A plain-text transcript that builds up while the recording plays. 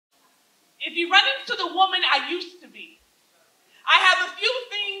If you run into the woman I used to be, I have a few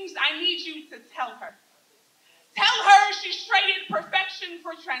things I need you to tell her. Tell her she's traded perfection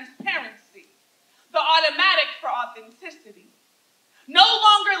for transparency, the automatic for authenticity. No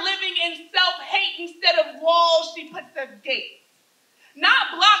longer living in self-hate, instead of walls, she puts up gates.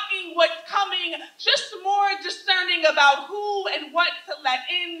 Not blocking what's coming, just more discerning about who and what to let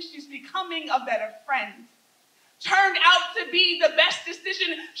in. She's becoming a better friend. Turned out to be the best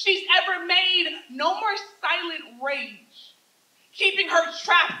decision she's ever made. No more silent rage, keeping her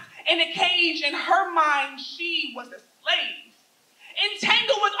trapped in a cage. In her mind, she was a slave.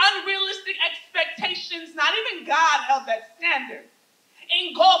 Entangled with unrealistic expectations, not even God held that standard.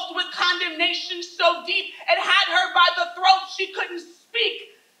 Engulfed with condemnation so deep it had her by the throat, she couldn't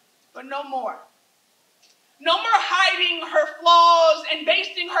speak, but no more. No more hiding her flaws and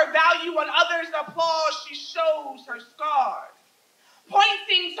basing her value on others' applause. She shows her scars,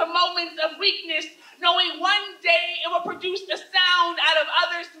 pointing to moments of weakness, knowing one day it will produce a sound out of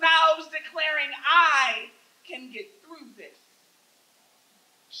others' mouths declaring, I can get through this.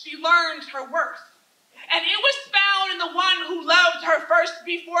 She learned her worth, and it was found in the one who loved her first,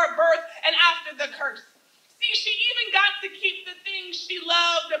 before birth and after the curse. See, she even got to keep the things she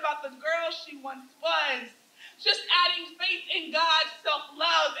loved about the girl she once was, just adding faith in God's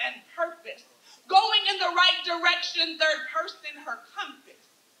self-love and purpose, going in the right direction, third person, her compass.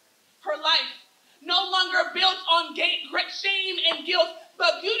 Her life, no longer built on shame and guilt,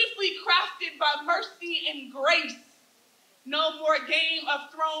 but beautifully crafted by mercy and grace. No more Game of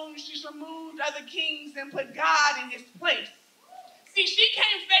Thrones. She's removed other kings and put God in his place. See, she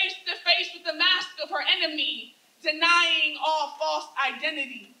came face to face with the mask of her enemy, denying all false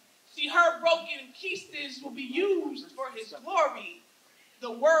identity. See, her broken pieces will be used for his glory.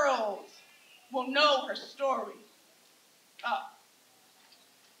 The world will know her story.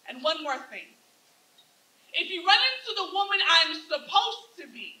 And one more thing. If you run into the woman I'm supposed to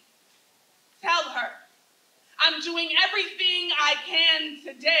be, tell her I'm doing everything I can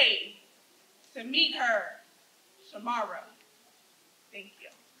today to meet her tomorrow. Thank you.